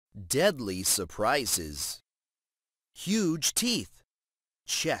Deadly surprises. Huge teeth.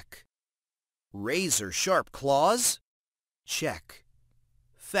 Check. Razor-sharp claws. Check.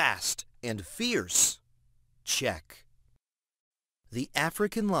 Fast and fierce. Check. The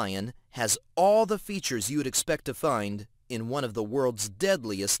African lion has all the features you would expect to find in one of the world's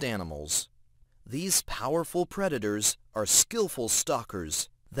deadliest animals. These powerful predators are skillful stalkers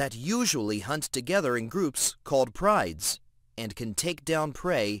that usually hunt together in groups called prides and can take down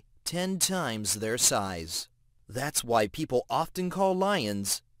prey 10 times their size. That's why people often call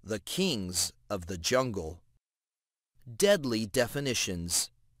lions the kings of the jungle. Deadly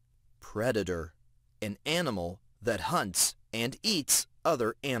definitions. Predator, an animal that hunts and eats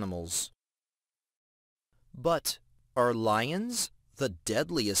other animals. But are lions the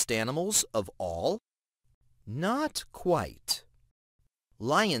deadliest animals of all? Not quite.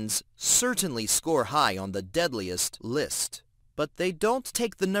 Lions certainly score high on the deadliest list, but they don't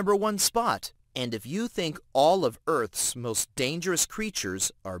take the #1 spot. And if you think all of Earth's most dangerous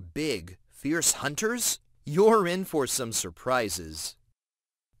creatures are big, fierce hunters, you're in for some surprises.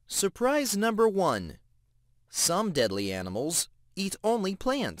 Surprise number 1. Some deadly animals eat only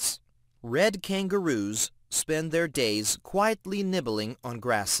plants. Red kangaroos spend their days quietly nibbling on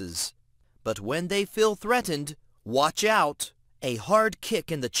grasses. But when they feel threatened, watch out! A hard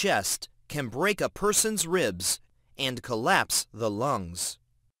kick in the chest can break a person's ribs and collapse the lungs.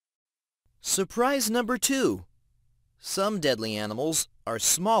 Surprise number 2. Some deadly animals are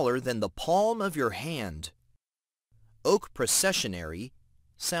smaller than the palm of your hand. Oak processionary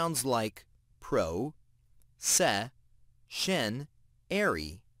sounds like pro, se, shen,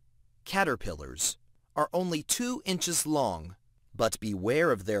 airy. Caterpillars are only 2 inches long, but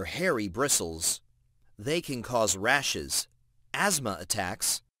beware of their hairy bristles. They can cause rashes, asthma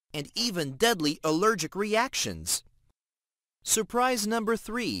attacks, and even deadly allergic reactions. Surprise number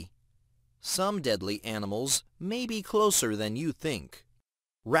 3. Some deadly animals may be closer than you think.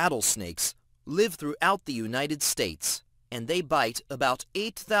 Rattlesnakes live throughout the United States, and they bite about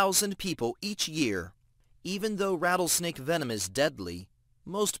 8,000 people each year. Even though rattlesnake venom is deadly,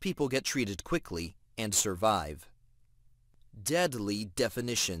 most people get treated quickly and survive. Deadly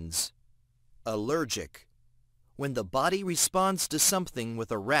definitions. Allergic. When the body responds to something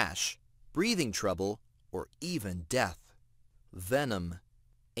with a rash, breathing trouble, or even death. Venom.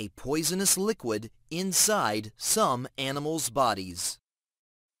 A poisonous liquid inside some animals' bodies.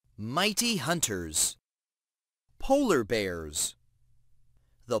 Mighty hunters. Polar bears.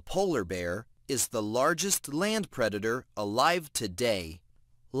 The polar bear is the largest land predator alive today.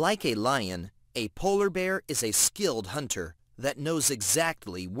 Like a lion, a polar bear is a skilled hunter that knows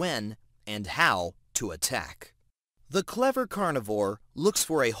exactly when and how to attack. The clever carnivore looks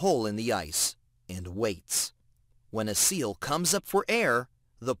for a hole in the ice and waits. When a seal comes up for air,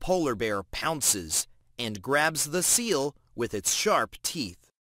 the polar bear pounces and grabs the seal with its sharp teeth.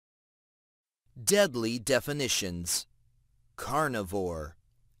 Deadly definitions. Carnivore,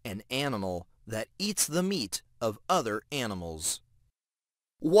 an animal that eats the meat of other animals.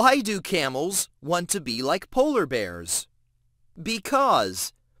 Why do camels want to be like polar bears?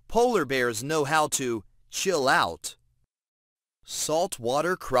 Because polar bears know how to chill out.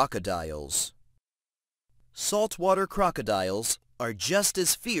 Saltwater crocodiles. Saltwater crocodiles are just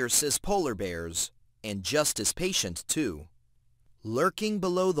as fierce as polar bears, and just as patient too. Lurking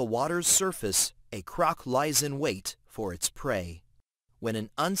below the water's surface, a croc lies in wait for its prey. When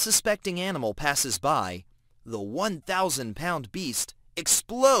an unsuspecting animal passes by, the 1,000-pound beast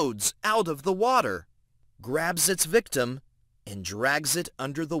explodes out of the water, grabs its victim, and drags it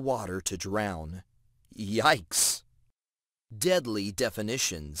under the water to drown. Yikes! Deadly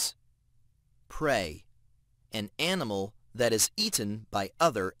definitions. Prey. An animal that is eaten by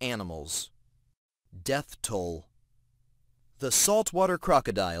other animals. Death toll. The saltwater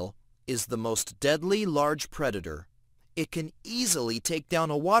crocodile is the most deadly large predator. It can easily take down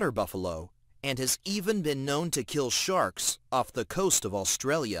a water buffalo and has even been known to kill sharks off the coast of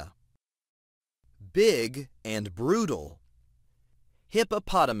Australia. Big and brutal.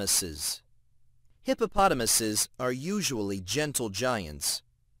 Hippopotamuses. Hippopotamuses are usually gentle giants.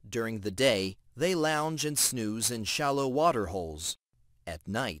 During the day, they lounge and snooze in shallow water holes. At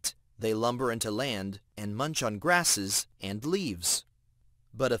night, they lumber into land and munch on grasses and leaves.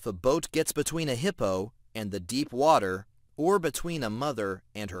 But if a boat gets between a hippo and the deep water, or between a mother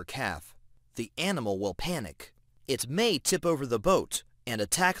and her calf, the animal will panic. It may tip over the boat and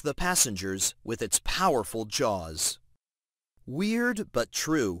attack the passengers with its powerful jaws. Weird but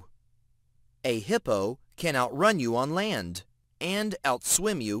true. A hippo can outrun you on land and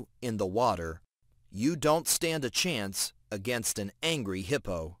outswim you in the water. You don't stand a chance against an angry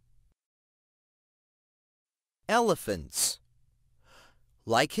hippo. Elephants.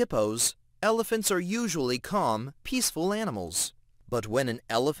 Like hippos, elephants are usually calm, peaceful animals. But when an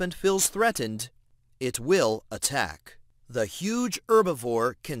elephant feels threatened, it will attack. The huge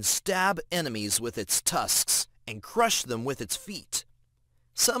herbivore can stab enemies with its tusks and crush them with its feet.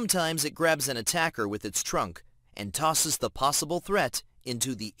 Sometimes it grabs an attacker with its trunk and tosses the possible threat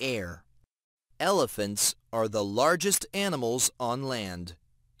into the air. Elephants are the largest animals on land,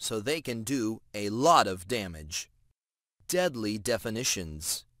 so they can do a lot of damage. Deadly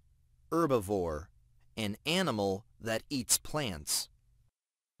definitions. Herbivore, an animal that eats plants.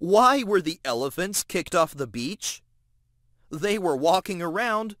 Why were the elephants kicked off the beach? They were walking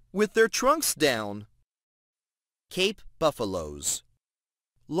around with their trunks down. Cape buffaloes.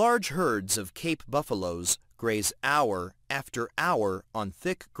 Large herds of Cape buffaloes graze hour after hour on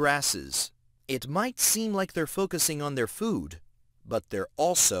thick grasses. It might seem like they're focusing on their food, but they're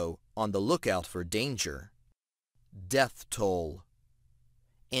also on the lookout for danger. Death toll.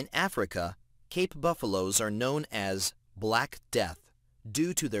 In Africa, Cape buffaloes are known as Black Death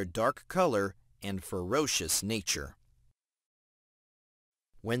due to their dark color and ferocious nature.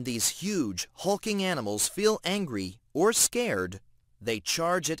 When these huge, hulking animals feel angry or scared, they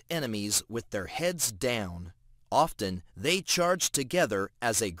charge at enemies with their heads down. Often, they charge together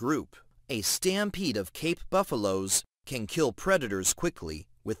as a group. A stampede of Cape buffaloes can kill predators quickly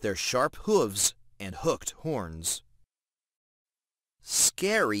with their sharp hooves and hooked horns.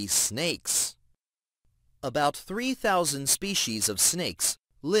 Scary snakes. About 3,000 species of snakes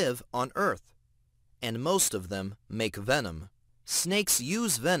live on Earth, and most of them make venom. Snakes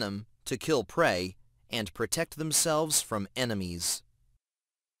use venom to kill prey and protect themselves from enemies.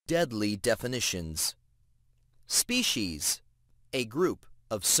 Deadly definitions. Species, a group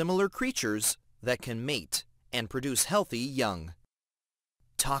of similar creatures that can mate and produce healthy young.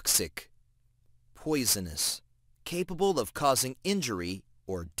 Toxic, poisonous, capable of causing injury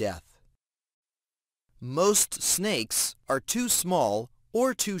or death. Most snakes are too small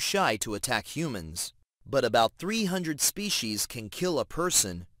or too shy to attack humans, but about 300 species can kill a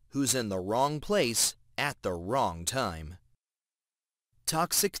person who's in the wrong place at the wrong time.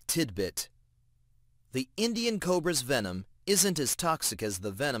 Toxic tidbit. The Indian cobra's venom isn't as toxic as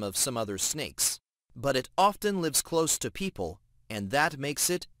the venom of some other snakes, but it often lives close to people, and that makes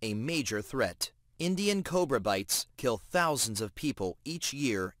it a major threat. Indian cobra bites kill thousands of people each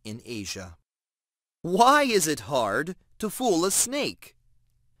year in Asia. Why is it hard to fool a snake?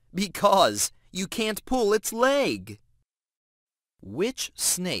 Because you can't pull its leg. Which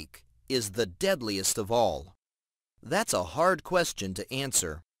snake is the deadliest of all? That's a hard question to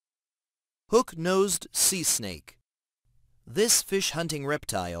answer. Hook-nosed sea snake. This fish-hunting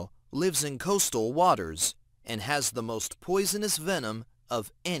reptile lives in coastal waters and has the most poisonous venom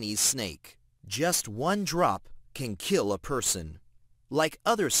of any snake. Just one drop can kill a person. Like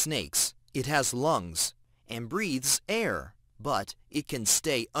other snakes, it has lungs and breathes air, but it can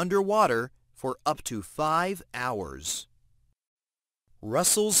stay underwater for up to 5 hours.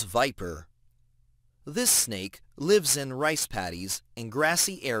 Russell's viper. This snake lives in rice paddies and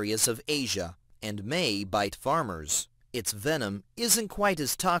grassy areas of Asia and may bite farmers. Its venom isn't quite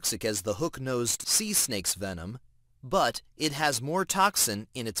as toxic as the hook-nosed sea snake's venom, but it has more toxin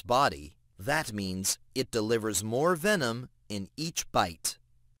in its body. That means it delivers more venom in each bite.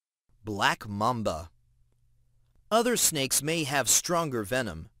 Black mamba. Other snakes may have stronger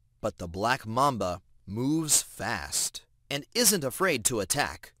venom, but the black mamba moves fast and isn't afraid to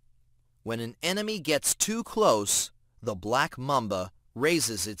attack. When an enemy gets too close, the black mamba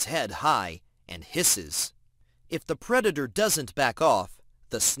raises its head high and hisses. If the predator doesn't back off,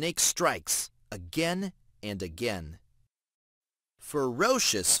 the snake strikes again and again.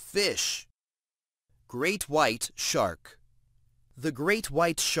 Ferocious fish. Great white shark. The great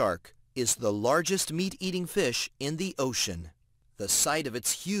white shark is the largest meat-eating fish in the ocean. The sight of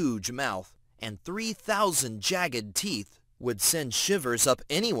its huge mouth and 3,000 jagged teeth would send shivers up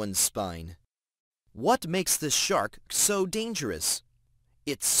anyone's spine. What makes this shark so dangerous?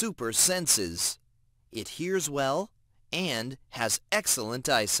 Its super senses. It hears well and has excellent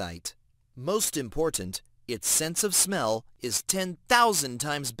eyesight. Most important, its sense of smell is 10,000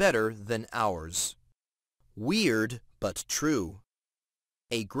 times better than ours. Weird but true.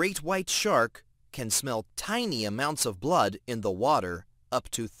 A great white shark can smell tiny amounts of blood in the water up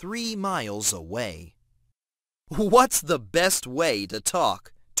to 3 miles away. What's the best way to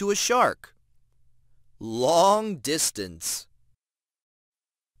talk to a shark? Long distance.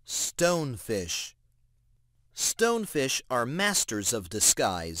 Stonefish. Stonefish are masters of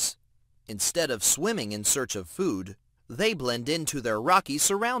disguise. Instead of swimming in search of food, they blend into their rocky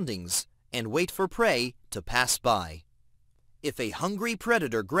surroundings and wait for prey to pass by. If a hungry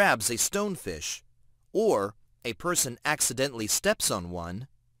predator grabs a stonefish, or a person accidentally steps on one,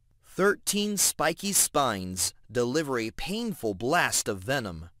 13 spiky spines deliver a painful blast of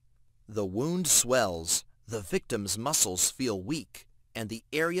venom. The wound swells, the victim's muscles feel weak, and the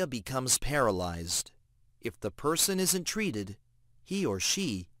area becomes paralyzed. If the person isn't treated, he or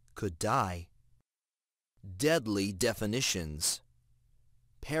she could die. Deadly definitions: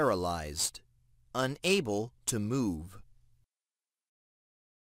 paralyzed, unable to move.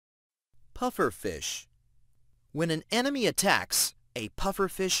 Pufferfish. When an enemy attacks, a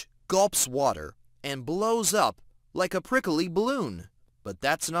pufferfish gulps water and blows up like a prickly balloon. But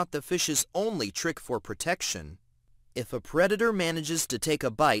that's not the fish's only trick for protection. If a predator manages to take a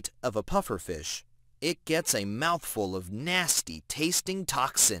bite of a pufferfish, it gets a mouthful of nasty tasting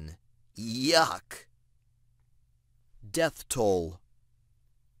toxin. Yuck! Death toll.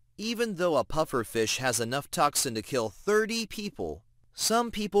 Even though a pufferfish has enough toxin to kill 30 people,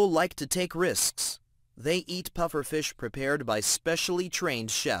 some people like to take risks. They eat pufferfish prepared by specially trained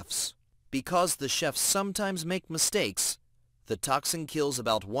chefs. Because the chefs sometimes make mistakes, the toxin kills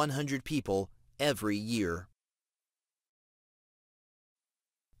about 100 people every year.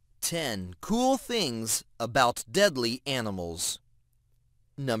 10 cool things about deadly animals.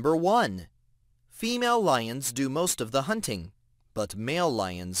 Number 1. Female lions do most of the hunting, but male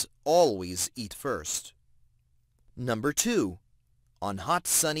lions always eat first. Number 2. On hot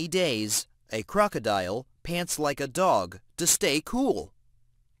sunny days, a crocodile pants like a dog to stay cool.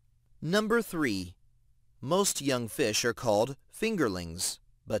 Number 3. Most young fish are called fingerlings,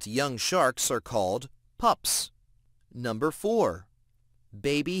 but young sharks are called pups. Number 4.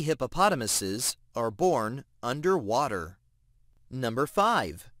 Baby hippopotamuses are born underwater. Number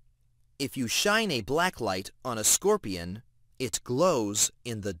 5. If you shine a black light on a scorpion, it glows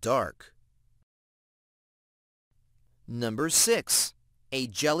in the dark. Number 6. A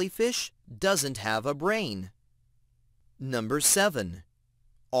jellyfish doesn't have a brain. Number 7.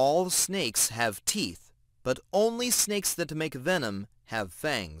 All snakes have teeth, but only snakes that make venom have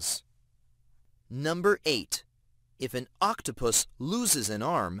fangs. Number 8. If an octopus loses an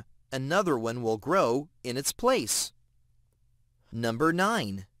arm, another one will grow in its place. Number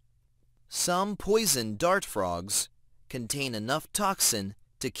 9. Some poison dart frogs contain enough toxin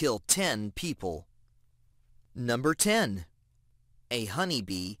to kill 10 people. Number 10. A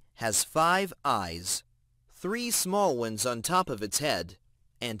honeybee has 5 eyes, 3 small ones on top of its head,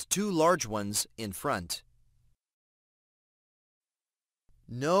 and 2 large ones in front.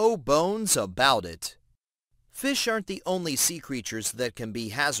 No bones about it. Fish aren't the only sea creatures that can be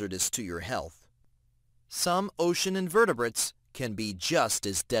hazardous to your health. Some ocean invertebrates can be just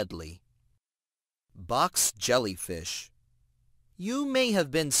as deadly. Box jellyfish. You may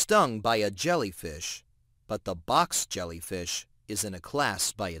have been stung by a jellyfish, but the box jellyfish is in a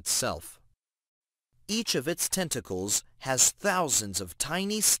class by itself. Each of its tentacles has thousands of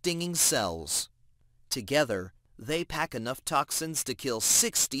tiny stinging cells. Together, they pack enough toxins to kill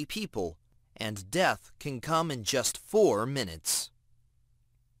 60 people, and death can come in just 4 minutes.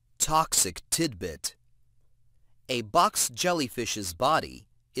 Toxic tidbit. A box jellyfish's body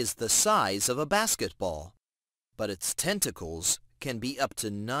is the size of a basketball, but its tentacles can be up to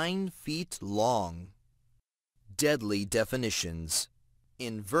 9 feet long. Deadly definitions.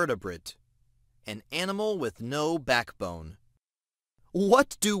 Invertebrate. An animal with no backbone.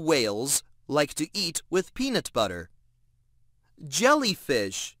 What do whales like to eat with peanut butter?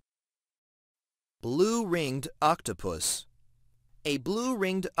 Jellyfish. Blue-ringed octopus. A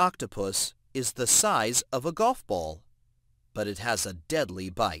blue-ringed octopus is the size of a golf ball, but it has a deadly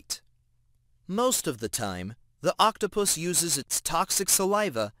bite. Most of the time, the octopus uses its toxic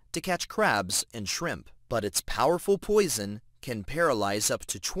saliva to catch crabs and shrimp, but its powerful poison can paralyze up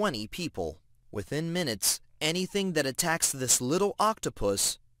to 20 people. Within minutes, anything that attacks this little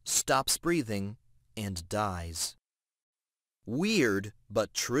octopus stops breathing and dies. Weird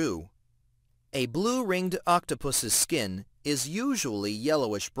but true. A blue-ringed octopus's skin is usually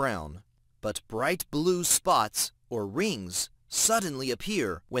yellowish-brown, but bright blue spots or rings suddenly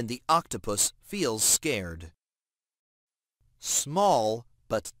appear when the octopus feels scared. Small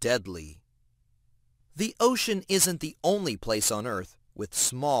but deadly. The ocean isn't the only place on Earth with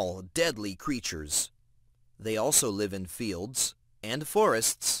small, deadly creatures. They also live in fields and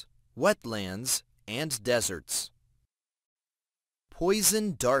forests, wetlands, and deserts.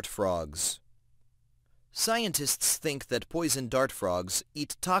 Poison dart frogs. Scientists think that poison dart frogs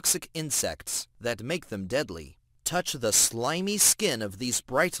eat toxic insects that make them deadly. Touch the slimy skin of these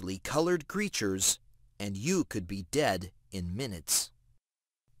brightly colored creatures, and you could be dead in minutes.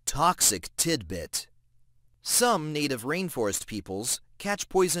 Toxic tidbit. Some native rainforest peoples catch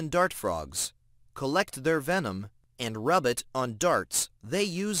poison dart frogs, collect their venom, and rub it on darts they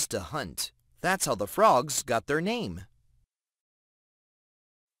use to hunt. That's how the frogs got their name.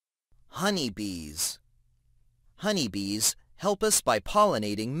 Honeybees. Honeybees help us by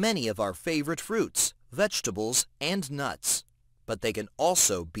pollinating many of our favorite fruits, vegetables, and nuts, but they can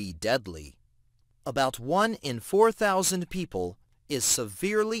also be deadly. About 1 in 4,000 people is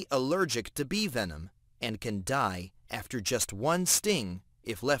severely allergic to bee venom and can die after just one sting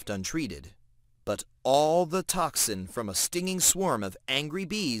if left untreated. But all the toxin from a stinging swarm of angry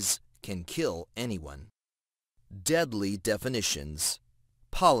bees can kill anyone. Deadly definitions.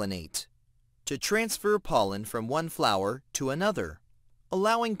 Pollinate. To transfer pollen from one flower to another,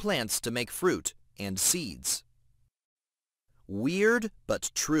 allowing plants to make fruit and seeds. Weird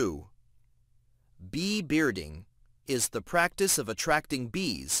but true. Bee bearding is the practice of attracting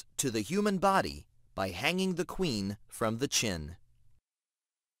bees to the human body by hanging the queen from the chin.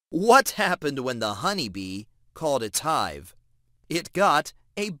 What happened when the honeybee called its hive? It got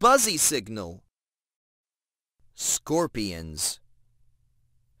a buzzy signal. Scorpions.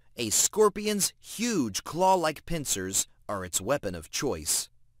 A scorpion's huge claw-like pincers are its weapon of choice.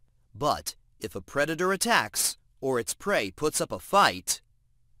 But if a predator attacks or its prey puts up a fight,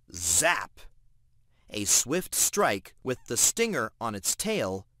 zap! A swift strike with the stinger on its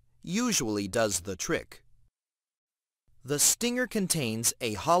tail usually does the trick. The stinger contains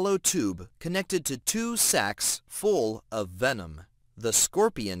a hollow tube connected to 2 sacs full of venom. The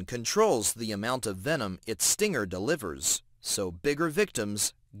scorpion controls the amount of venom its stinger delivers, so bigger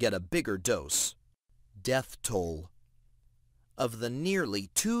victims get a bigger dose. Death toll. Of the nearly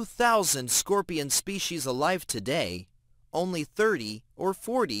 2,000 scorpion species alive today, only 30 or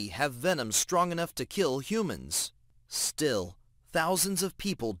 40 have venom strong enough to kill humans. Still, thousands of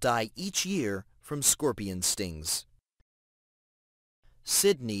people die each year from scorpion stings.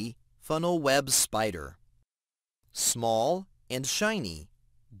 Sydney funnel web spider. Small and shiny,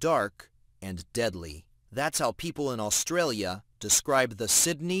 dark and deadly. That's how people in Australia describe the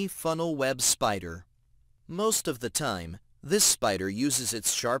Sydney funnel web spider. Most of the time, this spider uses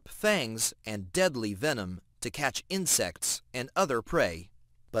its sharp fangs and deadly venom to catch insects and other prey.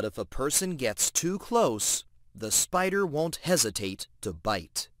 But if a person gets too close, the spider won't hesitate to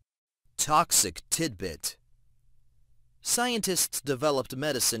bite. Toxic tidbit. Scientists developed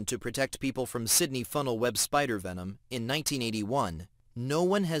medicine to protect people from Sydney funnel web spider venom in 1981. No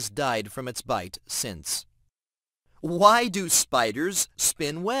one has died from its bite since. Why do spiders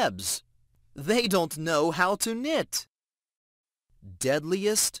spin webs? They don't know how to knit.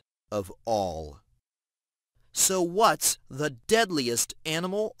 Deadliest of all. So what's the deadliest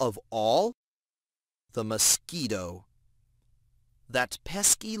animal of all? The mosquito. That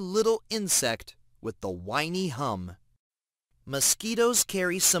pesky little insect with the whiny hum. Mosquitoes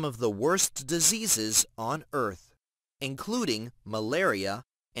carry some of the worst diseases on Earth, including malaria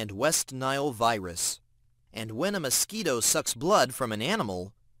and West Nile virus. And when a mosquito sucks blood from an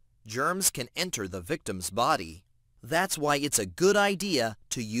animal, germs can enter the victim's body. That's why it's a good idea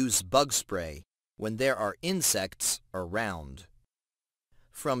to use bug spray when there are insects around.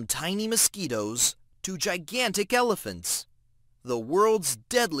 From tiny mosquitoes to gigantic elephants, the world's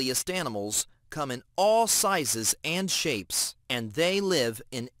deadliest animals come in all sizes and shapes, and they live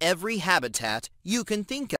in every habitat you can think of.